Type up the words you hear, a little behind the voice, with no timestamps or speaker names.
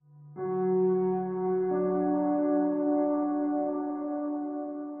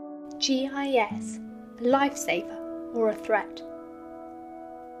GIS, a lifesaver or a threat?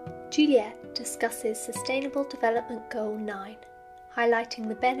 Juliette discusses Sustainable Development Goal 9, highlighting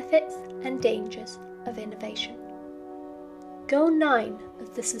the benefits and dangers of innovation. Goal 9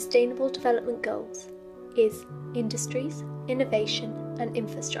 of the Sustainable Development Goals is Industries, Innovation and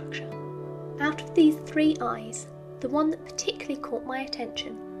Infrastructure. Out of these three I's, the one that particularly caught my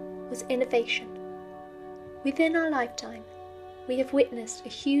attention was innovation. Within our lifetime, we have witnessed a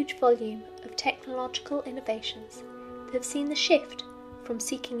huge volume of technological innovations that have seen the shift from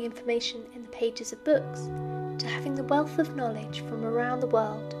seeking information in the pages of books to having the wealth of knowledge from around the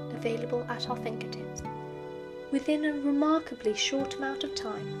world available at our fingertips. Within a remarkably short amount of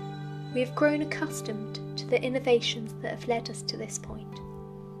time, we have grown accustomed to the innovations that have led us to this point.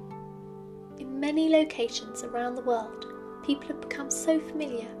 In many locations around the world, people have become so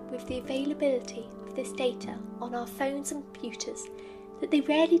familiar with the availability of this data on our phones and computers that they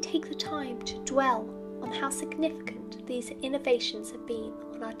rarely take the time to dwell on how significant these innovations have been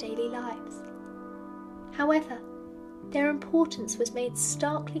on our daily lives. However, their importance was made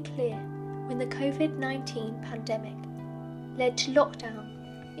starkly clear when the COVID-19 pandemic led to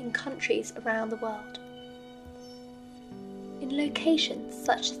lockdown in countries around the world. In locations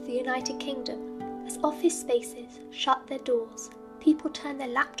such as the United Kingdom, as office spaces shut their doors, people turned their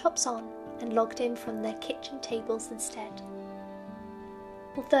laptops on and logged in from their kitchen tables instead.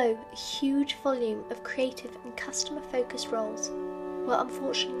 Although a huge volume of creative and customer-focused roles were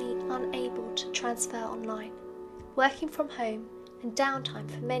unfortunately unable to transfer online, working from home and downtime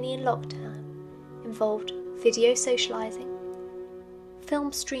for many in lockdown involved video socialising,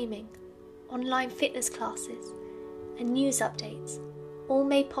 film streaming, online fitness classes and news updates, all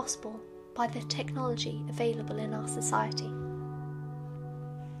made possible by the technology available in our society.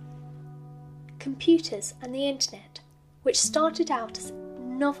 Computers and the internet, which started out as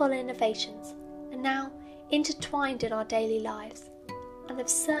novel innovations, are now intertwined in our daily lives and have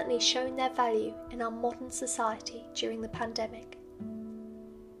certainly shown their value in our modern society during the pandemic.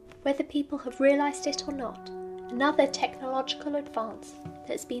 Whether people have realised it or not, another technological advance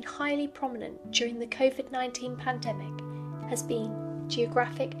that has been highly prominent during the COVID-19 pandemic has been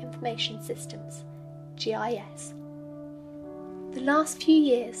Geographic Information Systems, GIS. The last few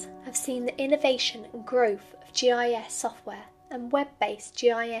years have seen the innovation and growth of GIS software and web-based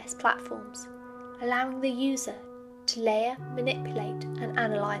GIS platforms, allowing the user to layer, manipulate and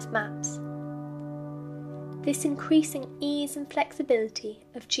analyse maps. This increasing ease and flexibility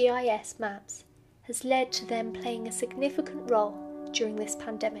of GIS maps has led to them playing a significant role during this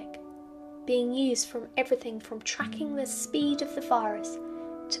pandemic, being used from everything from tracking the speed of the virus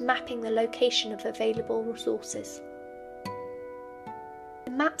to mapping the location of available resources.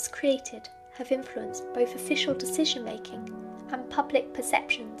 The maps created have influenced both official decision-making and public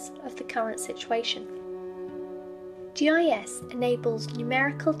perceptions of the current situation. GIS enables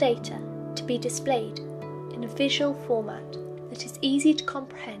numerical data to be displayed in a visual format that is easy to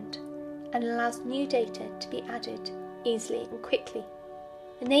comprehend and allows new data to be added easily and quickly,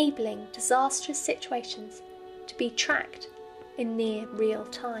 enabling disastrous situations to be tracked in near real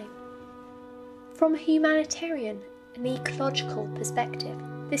time. From a humanitarian and ecological perspective,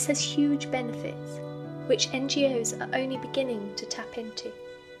 this has huge benefits, which NGOs are only beginning to tap into.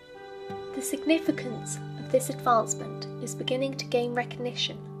 The significance of this advancement is beginning to gain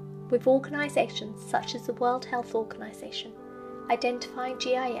recognition, with organisations such as the World Health Organization identifying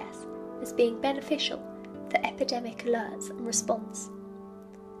GIS as being beneficial for epidemic alerts and response.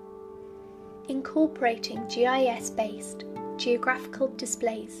 Incorporating GIS-based geographical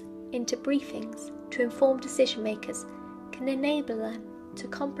displays into briefings to inform decision makers can enable them to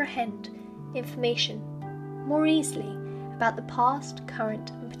comprehend information more easily about the past, current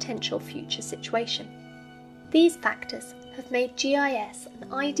and potential future situation. These factors have made GIS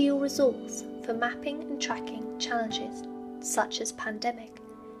an ideal resource for mapping and tracking challenges such as pandemic,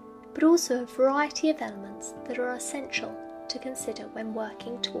 but also a variety of elements that are essential to consider when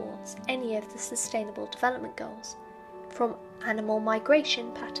working towards any of the Sustainable Development Goals, from animal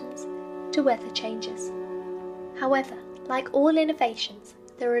migration patterns to weather changes. However, like all innovations,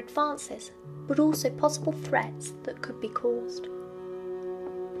 there are advances, but also possible threats that could be caused.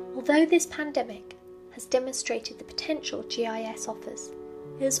 Although this pandemic has demonstrated the potential GIS offers,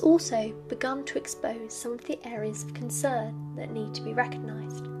 it has also begun to expose some of the areas of concern that need to be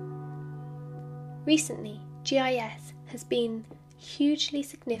recognised. Recently, GIS has been hugely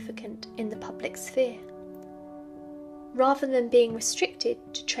significant in the public sphere. Rather than being restricted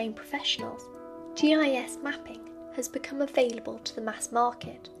to trained professionals, GIS mapping has become available to the mass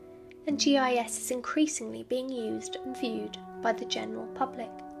market, and GIS is increasingly being used and viewed by the general public.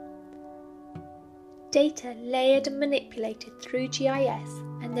 Data layered and manipulated through GIS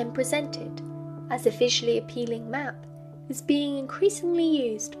and then presented as a visually appealing map is being increasingly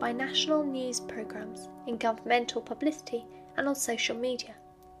used by national news programmes, in governmental publicity and on social media.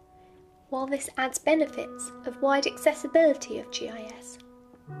 While this adds benefits of wide accessibility of GIS,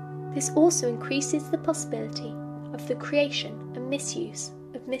 this also increases the possibility of the creation and misuse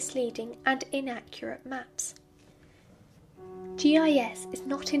of misleading and inaccurate maps. GIS is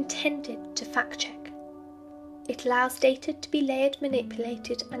not intended to fact-check. It allows data to be layered,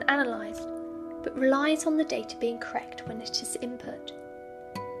 manipulated and analysed, but relies on the data being correct when it is input.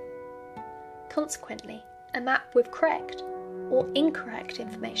 Consequently, a map with correct or incorrect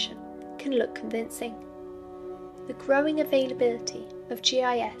information can look convincing. The growing availability of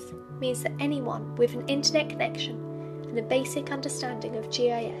GIS means that anyone with an internet connection and a basic understanding of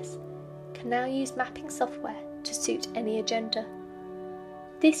GIS can now use mapping software to suit any agenda.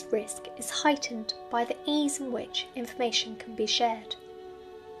 This risk is heightened by the ease in which information can be shared.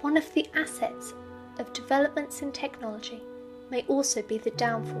 One of the assets of developments in technology may also be the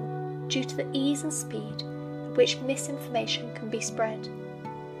downfall due to the ease and speed at which misinformation can be spread.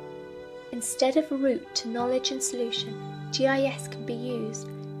 Instead of a route to knowledge and solution, GIS can be used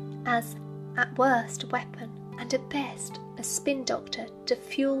as, at worst, a weapon and at best, a spin doctor to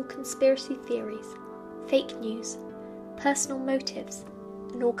fuel conspiracy theories, fake news, personal motives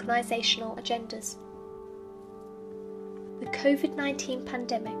and organisational agendas. The COVID-19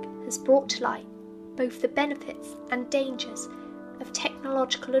 pandemic has brought to light both the benefits and dangers of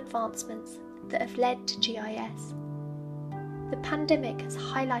technological advancements that have led to GIS. The pandemic has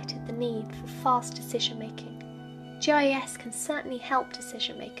highlighted the need for fast decision making. GIS can certainly help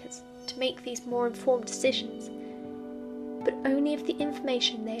decision makers to make these more informed decisions, but only if the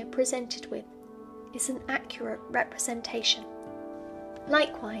information they are presented with is an accurate representation.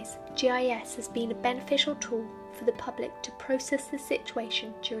 Likewise, GIS has been a beneficial tool for the public to process the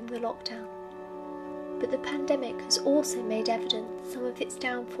situation during the lockdown. But the pandemic has also made evident some of its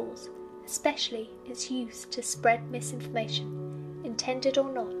downfalls, especially its use to spread misinformation, intended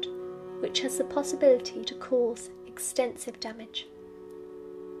or not, which has the possibility to cause extensive damage.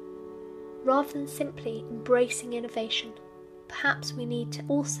 Rather than simply embracing innovation, perhaps we need to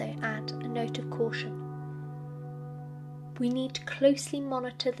also add a note of caution. We need to closely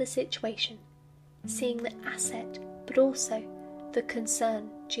monitor the situation, seeing the asset but also the concern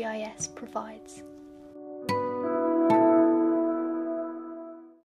GIS provides.